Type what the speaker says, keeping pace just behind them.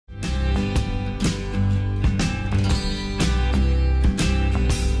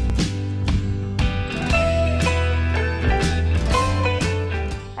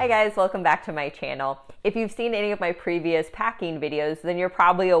guys, welcome back to my channel. If you've seen any of my previous packing videos, then you're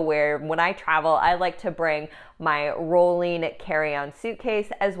probably aware when I travel, I like to bring my rolling carry-on suitcase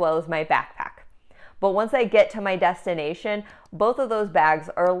as well as my backpack. But once I get to my destination, both of those bags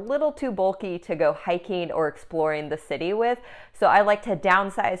are a little too bulky to go hiking or exploring the city with, so I like to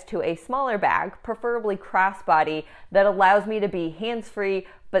downsize to a smaller bag, preferably crossbody, that allows me to be hands-free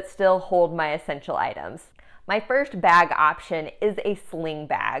but still hold my essential items. My first bag option is a sling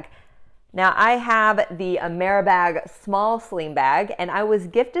bag. Now I have the Ameribag small sling bag, and I was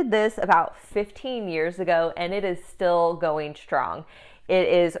gifted this about 15 years ago, and it is still going strong. It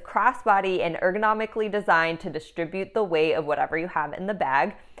is crossbody and ergonomically designed to distribute the weight of whatever you have in the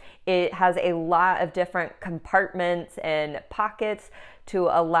bag. It has a lot of different compartments and pockets to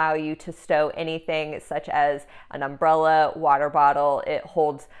allow you to stow anything such as an umbrella, water bottle. It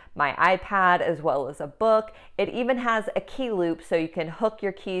holds my iPad as well as a book. It even has a key loop so you can hook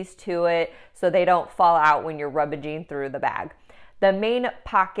your keys to it so they don't fall out when you're rummaging through the bag. The main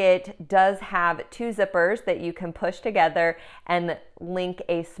pocket does have two zippers that you can push together and link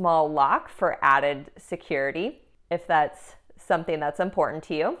a small lock for added security, if that's something that's important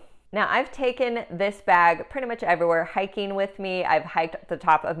to you. Now I've taken this bag pretty much everywhere hiking with me. I've hiked up the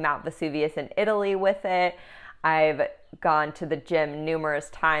top of Mount Vesuvius in Italy with it. I've gone to the gym numerous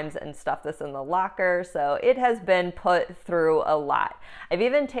times and stuffed this in the locker, so it has been put through a lot. I've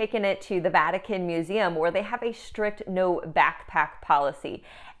even taken it to the Vatican Museum where they have a strict no backpack policy.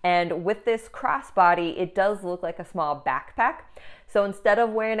 And with this crossbody, it does look like a small backpack. So instead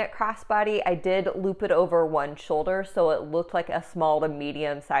of wearing it crossbody, I did loop it over one shoulder so it looked like a small to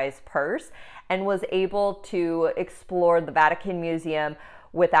medium-sized purse, and was able to explore the Vatican Museum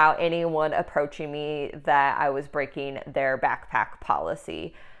without anyone approaching me that I was breaking their backpack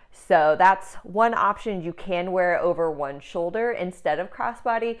policy. So that's one option. You can wear it over one shoulder instead of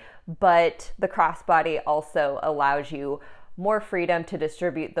crossbody, but the crossbody also allows you more freedom to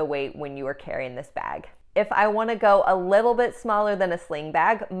distribute the weight when you are carrying this bag. If I want to go a little bit smaller than a sling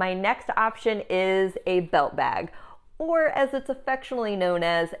bag, my next option is a belt bag, or as it's affectionately known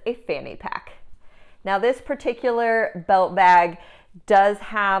as, a fanny pack. Now this particular belt bag does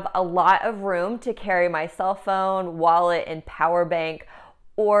have a lot of room to carry my cell phone, wallet, and power bank,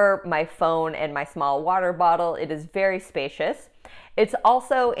 or my phone and my small water bottle. It is very spacious. It's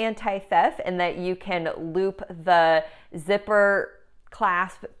also anti-theft in that you can loop the zipper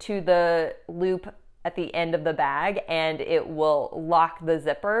clasp to the loop at the end of the bag, and it will lock the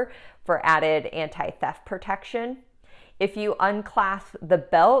zipper for added anti-theft protection. If you unclasp the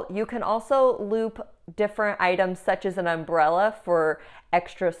belt, you can also loop different items such as an umbrella for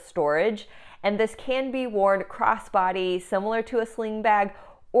extra storage. And this can be worn crossbody, similar to a sling bag,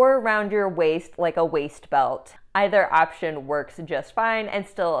 or around your waist like a waist belt. Either option works just fine and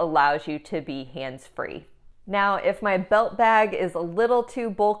still allows you to be hands-free. Now, if my belt bag is a little too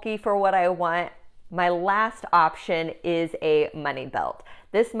bulky for what I want, my last option is a money belt.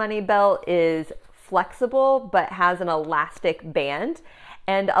 This money belt is flexible but has an elastic band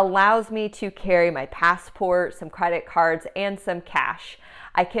and allows me to carry my passport, some credit cards, and some cash.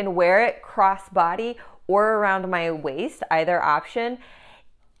 I can wear it crossbody or around my waist, either option.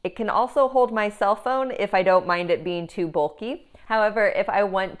 It can also hold my cell phone if I don't mind it being too bulky. However, if I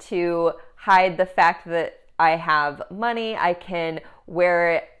want to hide the fact that I have money, I can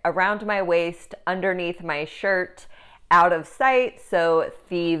wear it around my waist, underneath my shirt, out of sight, so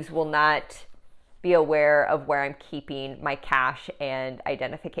thieves will not be aware of where I'm keeping my cash and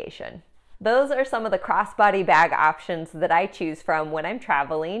identification. Those are some of the crossbody bag options that I choose from when I'm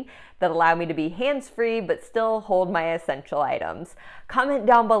traveling that allow me to be hands-free but still hold my essential items. Comment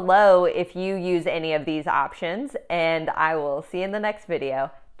down below if you use any of these options, and I will see you in the next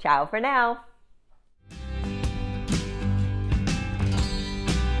video. Ciao for now.